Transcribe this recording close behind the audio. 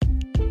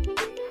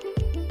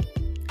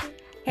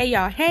Hey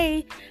y'all,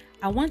 hey!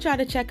 I want y'all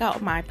to check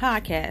out my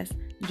podcast,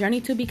 Journey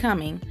to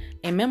Becoming,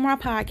 a memoir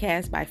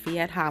podcast by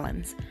Phette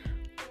Hollins.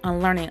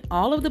 Unlearning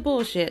all of the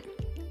bullshit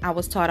I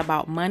was taught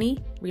about money,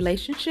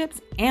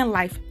 relationships, and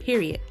life,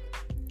 period,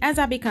 as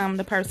I become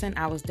the person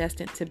I was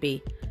destined to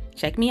be.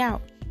 Check me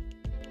out.